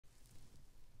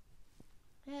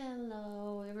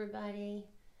Hello, everybody.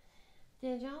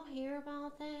 Did y'all hear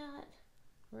about that?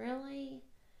 Really?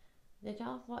 Did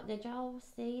y'all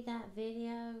see that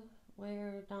video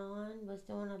where Dawn was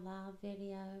doing a live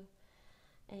video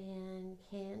and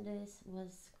Candace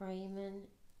was screaming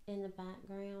in the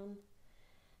background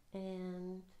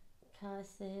and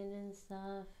cussing and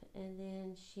stuff, and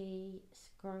then she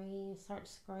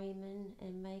starts screaming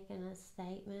and making a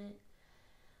statement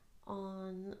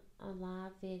on a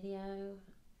live video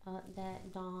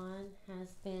that Dawn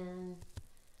has been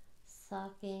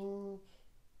sucking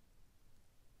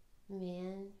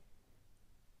men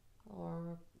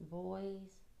or boys.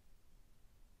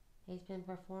 He's been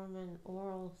performing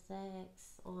oral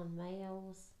sex on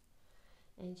males,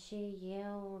 and she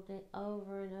yelled it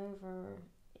over and over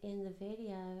in the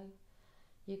video.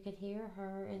 You could hear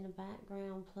her in the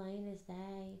background, plain as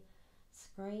day,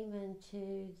 screaming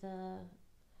to the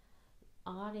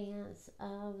audience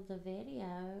of the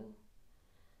video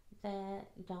that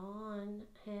Dawn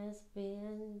has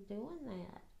been doing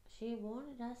that. She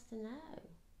wanted us to know,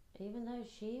 even though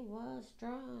she was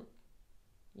drunk.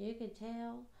 You could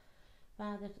tell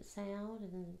by the sound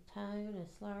and the tone and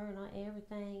slur and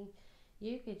everything.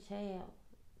 You could tell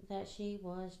that she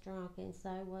was drunk, and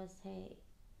so was he.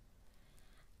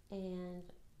 And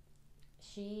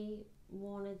she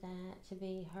wanted that to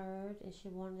be heard, and she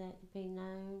wanted that to be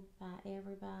known by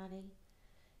everybody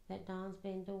that Dawn's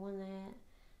been doing that.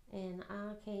 And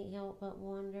I can't help but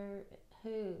wonder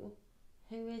who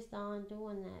is Dawn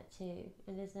doing that to?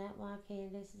 And is that why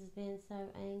Candace has been so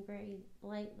angry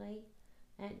lately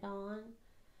at Dawn?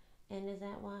 And is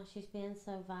that why she's been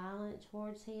so violent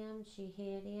towards him? She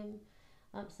hit him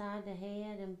upside the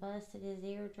head and busted his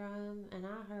eardrum, and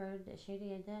I heard that she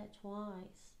did that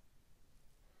twice.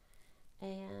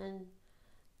 And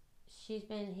she's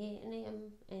been hitting him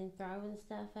and throwing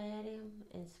stuff at him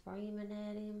and screaming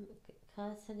at him,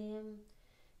 cussing him.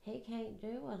 He can't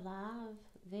do a live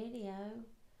video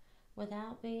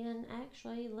without being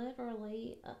actually,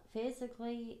 literally,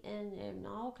 physically, and in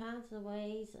all kinds of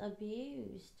ways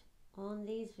abused on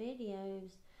these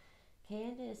videos.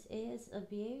 Candace is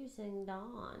abusing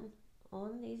Dawn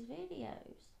on these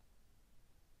videos.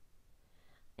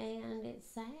 And it's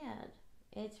sad.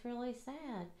 It's really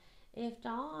sad. If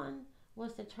Dawn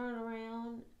was to turn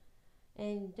around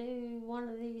and do one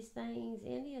of these things,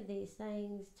 any of these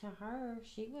things to her,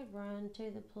 she would run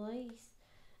to the police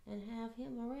and have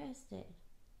him arrested.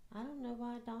 I don't know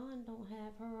why Dawn don't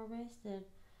have her arrested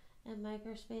and make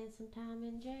her spend some time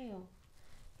in jail.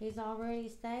 He's already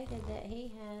stated that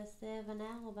he has 7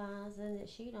 alibis and that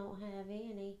she don't have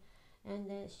any, and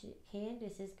that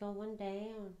Candace is going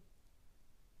down.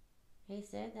 He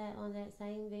said that on that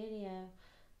same video,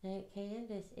 that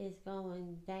Candace is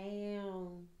going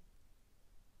down.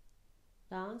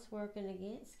 Dawn's working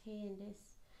against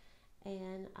Candace,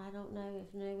 and I don't know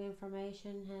if new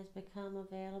information has become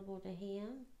available to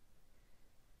him,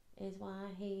 is why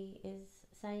he is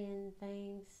saying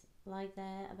things like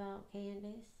that about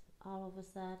Candace all of a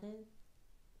sudden,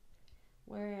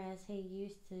 whereas he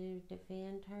used to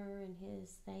defend her in his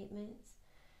statements.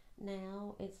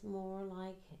 Now it's more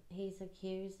like he's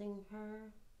accusing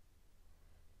her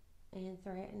and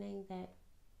threatening that,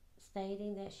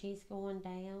 stating that she's going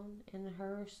down, and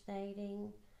her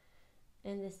stating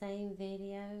in the same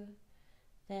video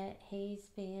that he's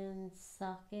been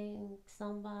sucking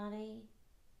somebody.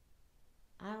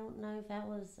 I don't know if that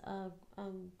was a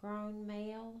grown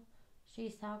male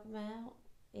she's talking about.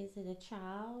 Is it a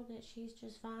child that she's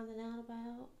just finding out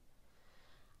about?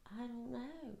 I don't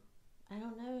know. I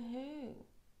don't know who.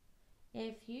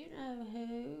 If you know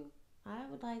who, I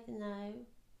would like to know.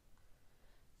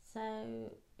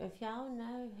 So if y'all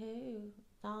know who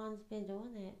Dawn's been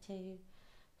doing that to,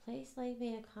 please leave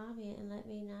me a comment and let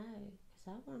me know, because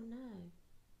I want to know.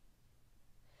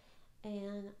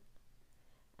 And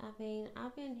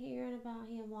I've been hearing about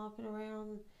him walking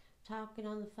around talking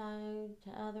on the phone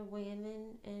to other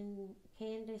women, and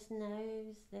Candace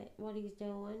knows that what he's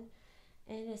doing.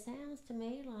 And it sounds to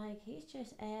me like he's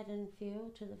just adding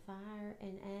fuel to the fire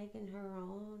and egging her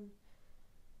on.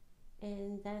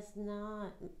 And that's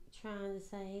not trying to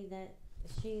say that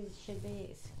she should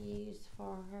be excused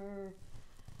for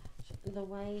the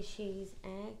way she's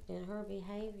acting. Her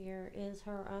behavior is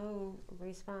her own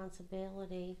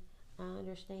responsibility. I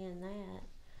understand that.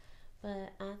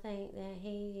 But I think that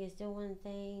he is doing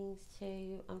things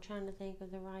to, I'm trying to think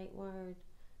of the right word,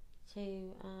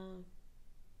 to,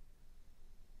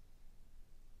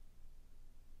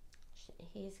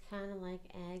 he's kind of like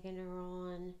egging her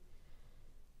on,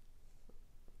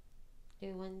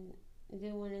 doing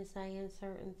doing and saying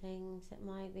certain things that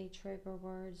might be trigger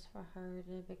words for her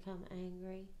to become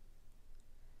angry.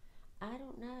 I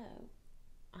don't know.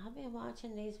 I've been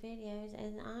watching these videos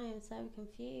and I am so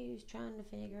confused trying to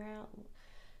figure out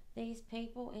these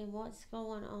people and what's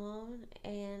going on,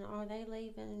 and are they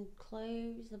leaving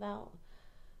clues about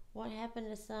what happened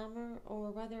to Summer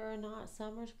or whether or not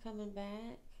Summer's coming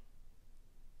back?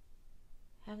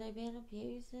 Have they been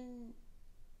abusing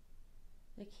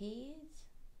the kids?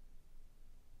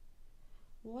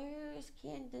 Where is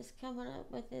Candace coming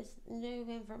up with this new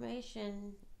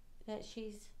information that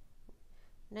she's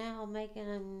now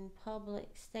making public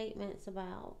statements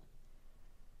about?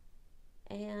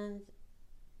 And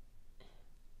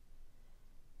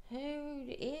who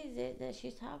is it that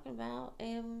she's talking about,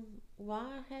 and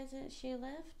why hasn't she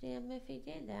left him if he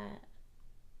did that?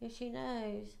 If she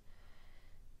knows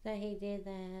that he did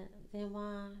that, then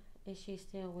why is she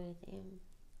still with him?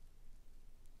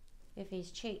 If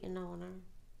he's cheating on her,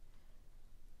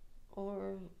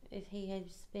 or if he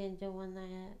has been doing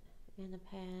that in the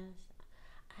past.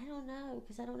 I don't know,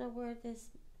 because I don't know where this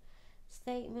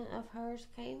statement of hers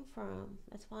came from.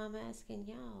 That's why I'm asking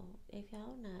y'all if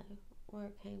y'all know where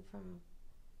it came from.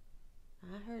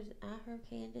 I heard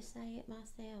Candace say it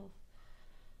myself.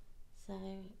 So,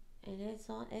 and it's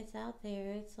out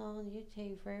there. It's on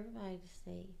YouTube for everybody to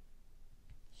see.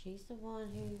 She's the one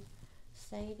who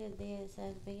stated this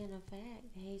as being a fact.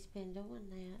 He's been doing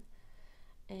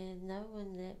that, and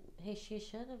knowing that she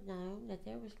should have known that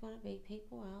there was going to be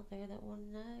people out there that want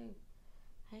to know,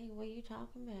 hey, what are you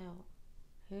talking about?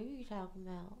 Who are you talking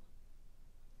about?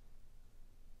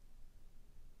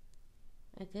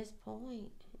 At this point,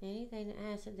 anything that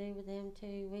has to do with them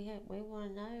two, we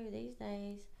want to know these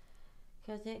days,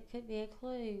 because it could be a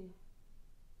clue.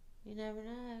 You never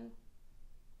know.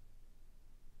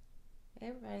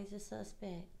 Everybody's a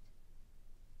suspect.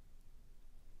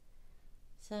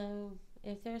 So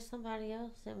if there's somebody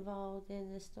else involved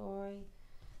in the story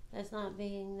that's not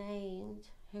being named,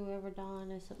 whoever Dawn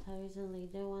is supposedly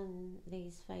doing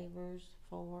these favors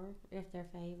for, if they're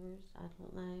favors, I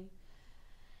don't know.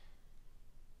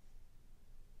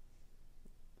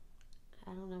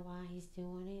 I don't know why he's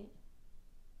doing it,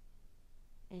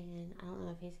 and I don't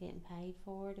know if he's getting paid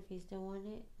for it, if he's doing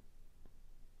it.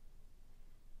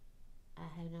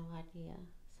 I have no idea.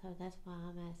 So that's why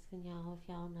I'm asking y'all if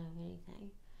y'all know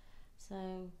anything.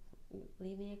 So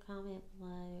leave me a comment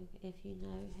below if you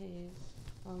know who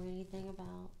or anything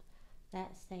about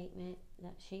that statement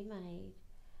that she made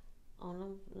on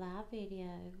a live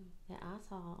video that I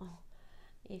saw.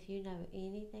 If you know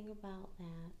anything about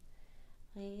that,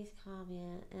 please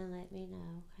comment and let me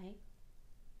know, okay?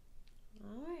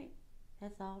 Alright,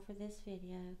 that's all for this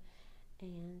video,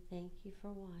 and thank you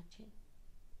for watching.